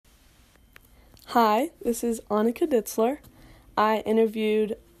Hi, this is Annika Ditzler. I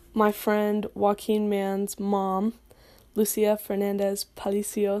interviewed my friend Joaquin Mann's mom, Lucia Fernandez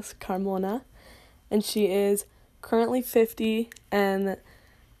Palacios Carmona, and she is currently 50 and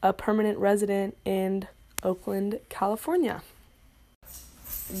a permanent resident in Oakland, California.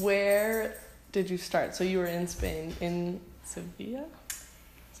 Where did you start? So you were in Spain, in Sevilla?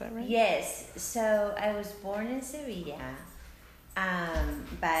 Is that right? Yes, so I was born in Sevilla,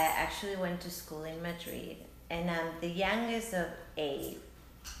 but I actually went to school in Madrid. And I'm the youngest of 8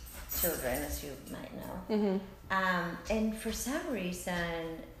 children, as you might know. Mm-hmm. And for some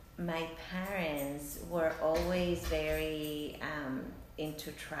reason, my parents were always very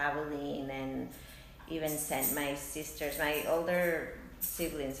into traveling, and even sent my sisters. My older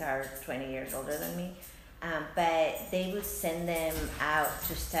siblings are 20 years older than me, but they would send them out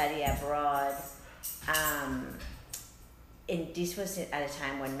to study abroad. And this was at a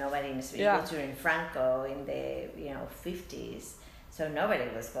time when nobody in Spain was during Franco in the 50s, so nobody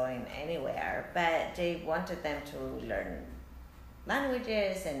was going anywhere. But they wanted them to learn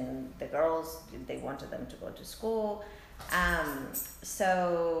languages, and the girls, they wanted them to go to school.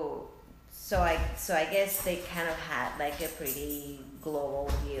 So I guess they kind of had like a pretty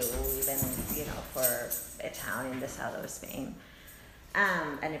global view, even for a town in the south of Spain,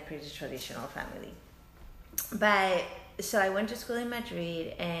 and a pretty traditional family. But so I went to school in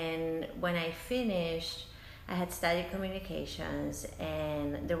Madrid, and when I finished, I had studied communications,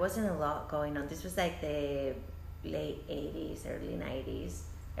 and there wasn't a lot going on. This was like the late 80s, early 90s.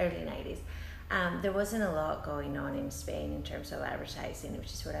 There wasn't a lot going on in Spain in terms of advertising,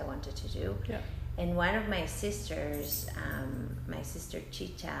 which is what I wanted to do. Yeah. And one of my sisters, my sister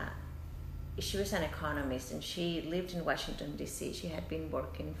Chicha, she was an economist, and she lived in Washington, D.C. She had been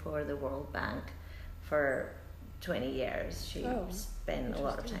working for the World Bank for 20 years. She spent a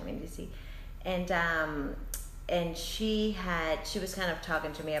lot of time in D.C. And she was kind of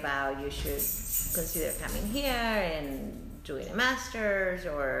talking to me about, you should consider coming here and doing a master's,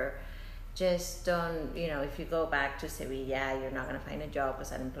 or just don't, if you go back to Sevilla, you're not going to find a job,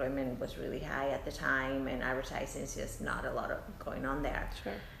 because unemployment was really high at the time, and advertising is just not a lot of going on there.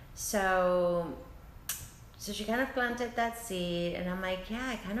 Sure. So she kind of planted that seed, and I'm like,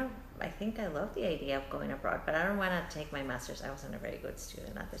 I think I love the idea of going abroad, but I don't want to take my master's. I wasn't a very good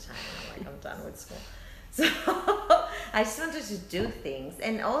student at the time, and I'm done with school. So I just wanted to do things.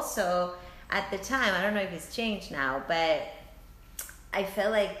 And also, at the time, I don't know if it's changed now, but I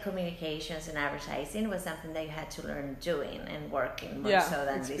felt like communications and advertising was something that you had to learn doing and working, more so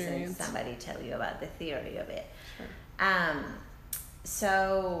than listening to somebody tell you about the theory of it. Sure.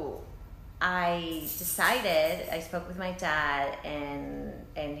 So I decided, I spoke with my dad,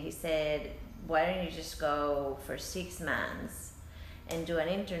 and he said, why don't you just go for 6 months and do an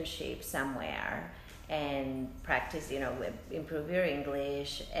internship somewhere and practice, improve your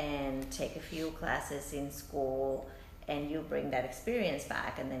English and take a few classes in school, and you bring that experience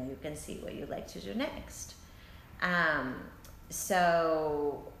back, and then you can see what you'd like to do next.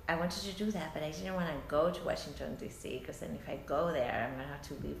 So I wanted to do that, but I didn't want to go to Washington, D.C., because then if I go there, I'm going to have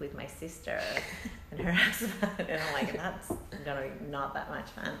to live with my sister and her husband, and I'm like, that's going to be not that much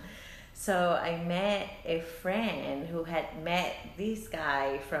fun. So I met a friend who had met this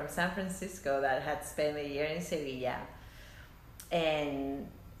guy from San Francisco that had spent a year in Sevilla, and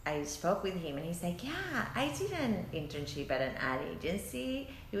I spoke with him, and he's like, I did an internship at an ad agency.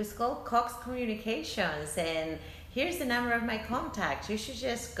 It was called Cox Communications, and here's the number of my contacts. You should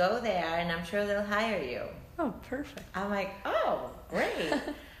just go there, and I'm sure they'll hire you. Oh, perfect. I'm like, oh, great.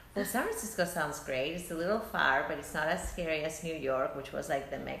 Well, San Francisco sounds great. It's a little far, but it's not as scary as New York, which was like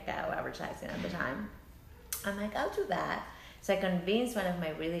the mecca of advertising at the time. I'm like, I'll do that. So I convinced one of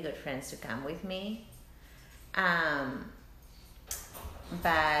my really good friends to come with me.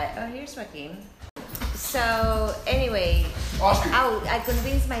 Here's Joaquin. So anyway, I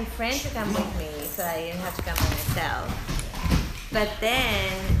convinced my friend to come with me, so I didn't have to come by myself. But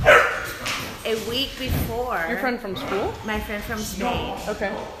then, a week before... Your friend from school? My friend from Spain.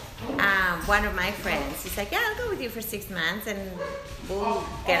 Okay. One of my friends, he's like, I'll go with you for 6 months, and we'll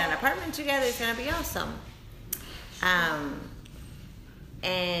get an apartment together. It's going to be awesome.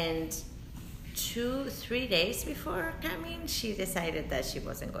 And 2-3 days before coming, she decided that she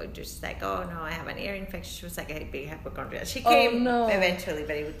wasn't going to. She's like, oh no, I have an ear infection. She was like a big hypochondriac. She came eventually,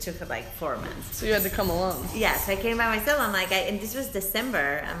 but it took her like 4 months. So you had to come alone. Yeah, so I came by myself. I'm like, and this was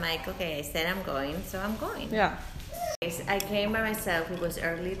December. I'm like, okay, I said I'm going, so I'm going. Yeah. I came by myself. It was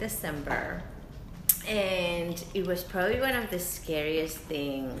early December, and it was probably one of the scariest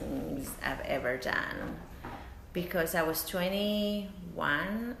things I've ever done, because I was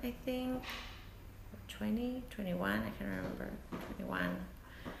 21, I think. 20, 21, I can't remember, 21.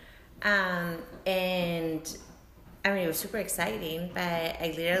 And I mean, it was super exciting, but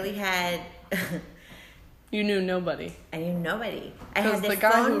I literally had... You knew nobody. I knew nobody. I Because had the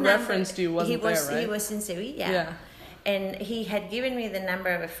guy who phone referenced you wasn't there, right? He was in Sevilla. Yeah. And he had given me the number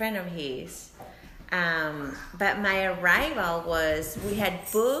of a friend of his. But my arrival was, we had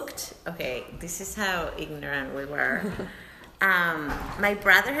booked, okay, this is how ignorant we were. My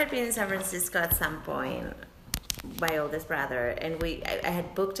brother had been in San Francisco at some point, my oldest brother, and I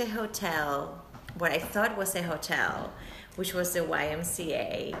had booked a hotel, what I thought was a hotel, which was the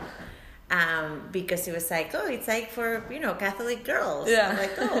YMCA. Because it was like, oh, it's like for, Catholic girls. Yeah. I'm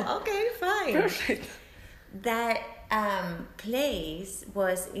like, oh, okay, fine. Perfect. That place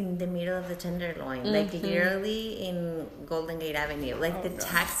was in the middle of the Tenderloin, like literally in Golden Gate Avenue. Like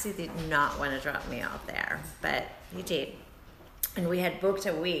taxi did not want to drop me off there, but he did. And we had booked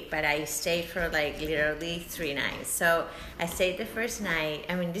a week, but I stayed for like literally 3 nights. So I stayed the first night.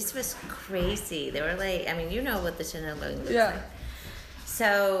 I mean, this was crazy. They were like, I mean, you know what the Tenderloin looks like.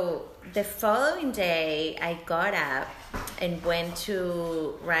 So the following day, I got up and went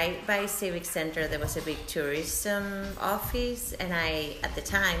to right by Civic Center. There was a big tourism office, and at the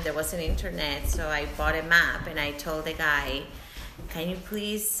time there wasn't internet, so I bought a map and I told the guy, "Can you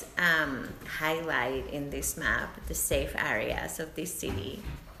please highlight in this map the safe areas of this city?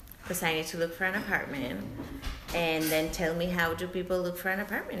 Because I need to look for an apartment, and then tell me how do people look for an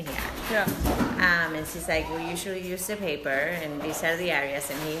apartment here." Yeah. And she's like, "We usually use the paper, and these are the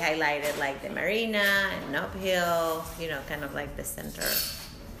areas." And he highlighted like the Marina and Nob Hill, kind of like the center.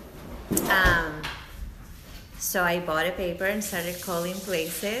 So I bought a paper and started calling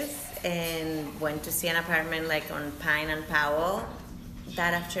places, and went to see an apartment like on Pine and Powell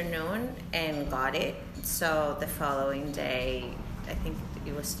that afternoon and got it. So the following day, I think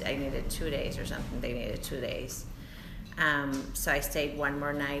I needed 2 days or something. They needed 2 days. So I stayed one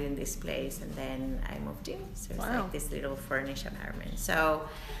more night in this place, and then I moved in. So it's like this little furnished apartment. So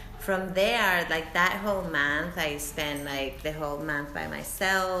from there, like that whole month, I spent like the whole month by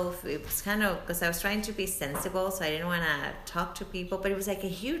myself. It was kind of, because I was trying to be sensible, so I didn't want to talk to people, but it was like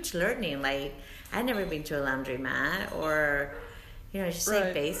a huge learning. Like I'd never been to a laundromat or, just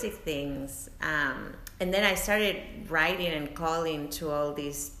like basic things. And then I started writing and calling to all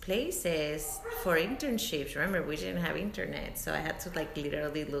these places for internships. Remember, we didn't have internet, so I had to like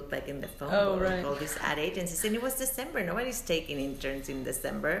literally look like in the phone book, all these ad agencies. And it was December. Nobody's taking interns in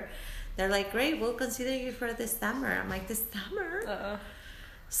December. They're like, "Great, we'll consider you for the summer." I'm like, "The summer?"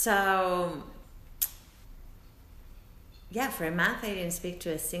 So, yeah, for a month I didn't speak to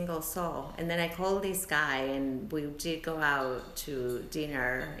a single soul. And then I called this guy, and we did go out to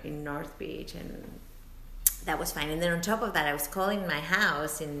dinner in North Beach, and that was fine. And then on top of that, I was calling my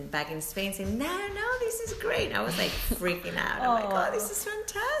house back in Spain saying, no, this is great. I was like freaking out. I'm like, oh, this is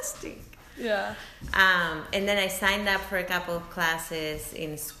fantastic. Yeah. And then I signed up for a couple of classes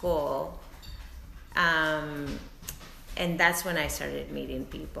in school. And that's when I started meeting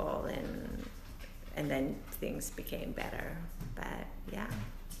people, and then things became better. But yeah.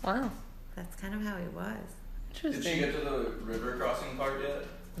 Wow. That's kind of how it was. Interesting. Did you get to the river crossing part yet?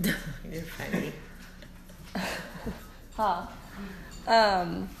 You're funny. Huh.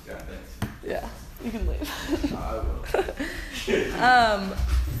 Yeah, thanks. Yeah, you can leave. I will.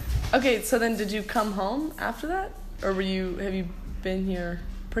 Okay, so then did you come home after that? Or have you been here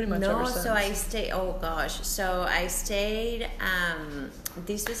pretty much ever since? No, so I stayed, oh gosh. So I stayed,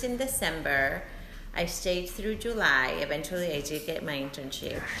 this was in December. I stayed through July. Eventually I did get my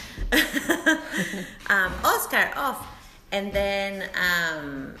internship. Oscar, off. And then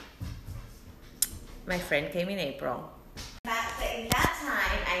my friend came in April. In that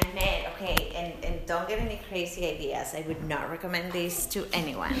time, I met, and don't get any crazy ideas. I would not recommend this to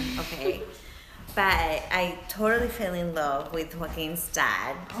anyone, okay? But I totally fell in love with Joaquin's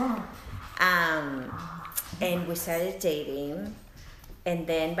dad. And we started dating. And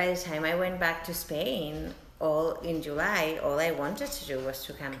then by the time I went back to Spain, in July, all I wanted to do was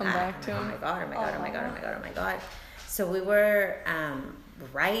to come back to him. Oh my God. So we were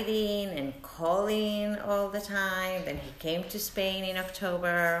writing and calling all the time. Then he came to Spain in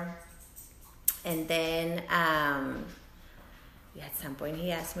October. And then at some point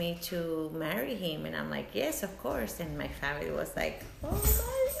he asked me to marry him. And I'm like, yes, of course. And my family was like, oh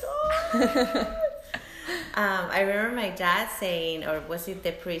my God. I remember my dad saying, or was it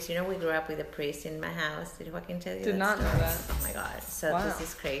the priest? We grew up with a priest in my house. Did Joaquin tell you Did that not story? know that. Oh my God. So Wow. This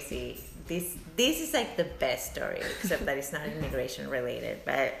is crazy. This is like the best story, except that it's not immigration related.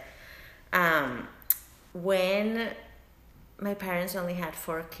 But when my parents only had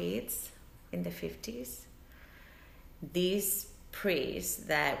 4 kids, in the 50s. This priest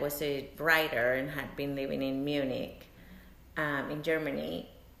that was a writer and had been living in Munich, in Germany,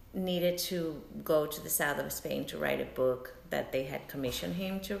 needed to go to the south of Spain to write a book that they had commissioned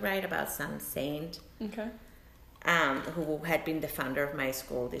him to write about some saint. Okay. Who had been the founder of my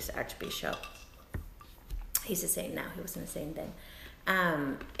school, this archbishop. He's a saint now, he wasn't a saint then.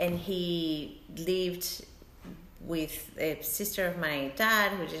 And he lived with a sister of my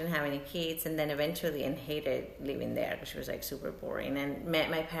dad who didn't have any kids, and then eventually and hated living there because she was like super boring, and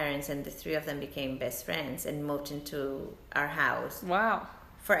met my parents, and the three of them became best friends and moved into our house. Wow.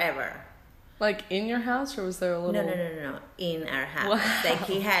 Forever. Like in your house, or was there a little... No. In our house. Wow. Like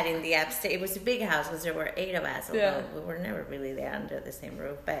he had in the upstairs. It was a big house because there were 8 of us. Although Yeah. we were never really there under the same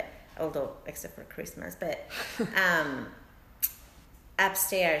roof. But except for Christmas. But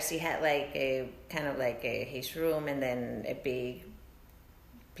upstairs he had like a kind of like his room, and then a big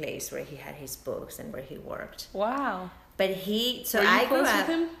place where he had his books and where he worked. Wow. But Were you I grew close up.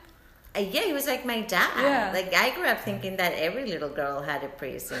 with him? Yeah, he was like my dad. Yeah. Like I grew up thinking that every little girl had a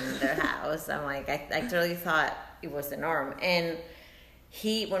priest in their house. I'm like, I totally thought it was the norm. And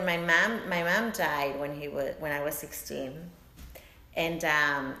when my mom died when I was 16, and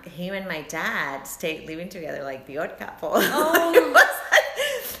him and my dad stayed living together like the odd couple. Oh.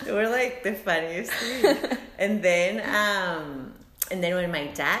 They were like the funniest thing. And then when my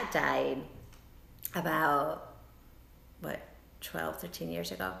dad died, about 12, 13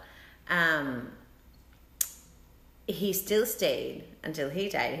 years ago. He still stayed until he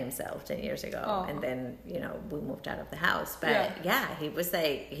died himself 10 years ago. Oh. And then, we moved out of the house. But Yeah. he was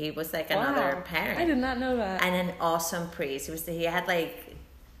like Wow. another parent. I did not know that. And an awesome priest. He had like,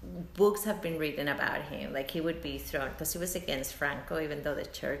 books have been written about him. Like he would be thrown, because he was against Franco, even though the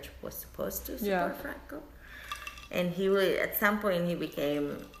church was supposed to support Yeah. Franco. And at some point he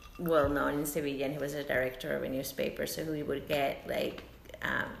became well known in Sevilla, and he was a director of a newspaper. So he would get like,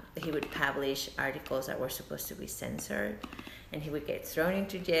 he would publish articles that were supposed to be censored, and he would get thrown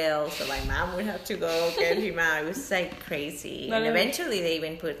into jail. So my mom would have to go get him out. It was like crazy. And eventually they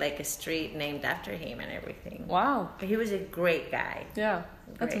even put like a street named after him and everything. Wow. But he was a great guy. Yeah.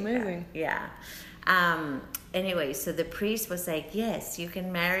 That's Great amazing. guy. Yeah. Anyway, so the priest was like, yes, you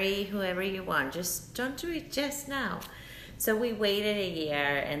can marry whoever you want. Just don't do it just now. So we waited a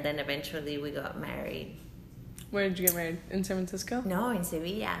year, and then eventually we got married. Where did you get married? In San Francisco? No, in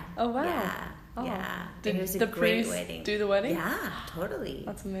Sevilla. Oh, wow. Yeah. Oh. Yeah. Did it was a the great priest wedding. do the wedding? Yeah, totally.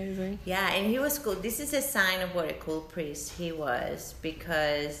 That's amazing. Yeah, and he was cool. This is a sign of what a cool priest he was,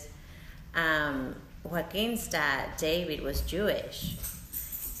 because Joaquin's dad, David, was Jewish.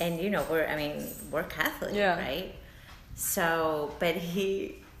 And, we're Catholic, Yeah. right? So, but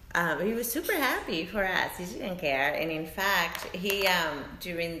he was super happy for us. He didn't care. And in fact, he,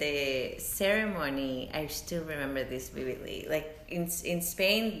 during the ceremony, I still remember this vividly. Like in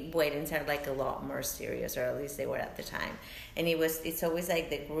Spain, weddings are like a lot more serious, or at least they were at the time. And it's always like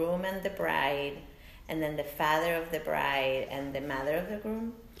the groom and the bride, and then the father of the bride and the mother of the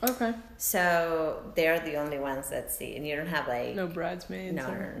groom. Okay. So they're the only ones that see, and you don't have like No bridesmaids?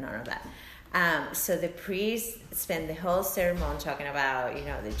 none of that. So the priest spent the whole ceremony talking about,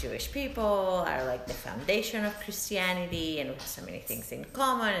 the Jewish people are like the foundation of Christianity, and we have so many things in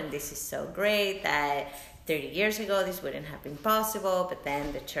common, and this is so great that 30 years ago this wouldn't have been possible, but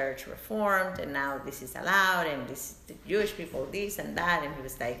then the church reformed, and now this is allowed, and the Jewish people this and that, and he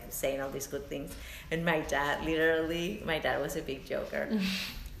was like saying all these good things. And my dad was a big joker.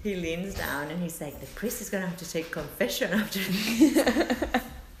 He leans down and he's like, the priest is gonna have to take confession after this.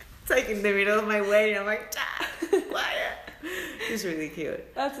 It's like in the middle of my wedding. I'm like, Dad, quiet. It's really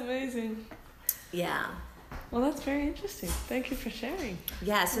cute. That's amazing. Yeah. Well, that's very interesting. Thank you for sharing.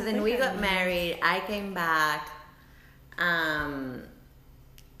 Yeah, so then we got married. I came back. And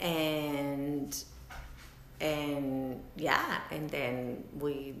then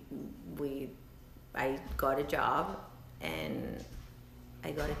I got a job, and I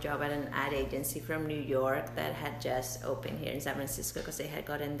got a job at an ad agency from New York that had just opened here in San Francisco, because they had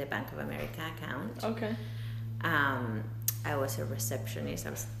gotten the Bank of America account. Okay. I was a receptionist. I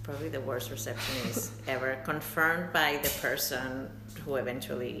was probably the worst receptionist ever, confirmed by the person who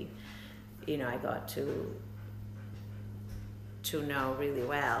eventually, I got to know really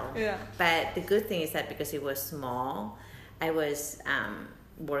well. Yeah. But the good thing is that because it was small, I was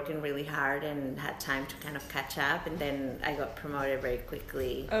working really hard and had time to kind of catch up, and then I got promoted very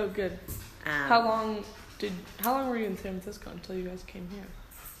quickly. Oh, good. How long were you in San Francisco until you guys came here?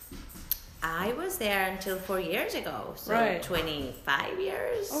 I was there until 4 years ago, so Right. 25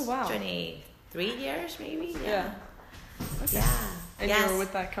 years. Oh, wow. 23 years maybe. Yeah. Okay. Yeah. And Yes. you were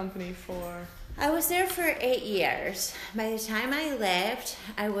with that company for... I was there for 8 years. By the time I left,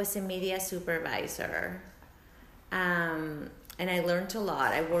 I was a media supervisor. And I learned a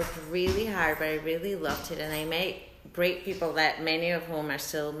lot. I worked really hard, but I really loved it. And I met great people that many of whom are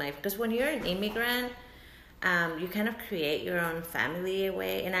still because when you're an immigrant, you kind of create your own family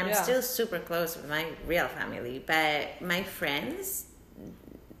away. And I'm still super close with my real family, but my friends,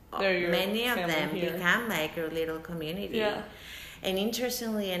 many of them become like your little community. Yeah. And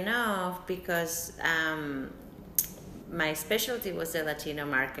interestingly enough, because my specialty was the Latino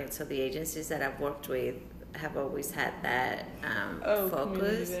market, so the agencies that I've worked with have always had that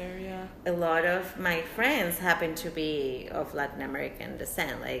focus. There, yeah. A lot of my friends happen to be of Latin American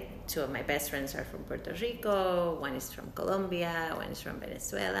descent. Like 2 of my best friends are from Puerto Rico, one is from Colombia, one is from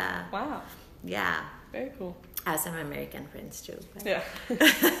Venezuela. Wow. Yeah. Very cool. I have some American friends too. But. Yeah.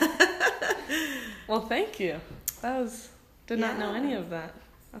 Well, thank you. Did not know any of that.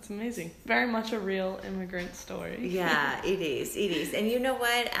 That's amazing. Very much a real immigrant story. Yeah, it is. It is. And you know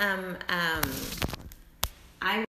what? I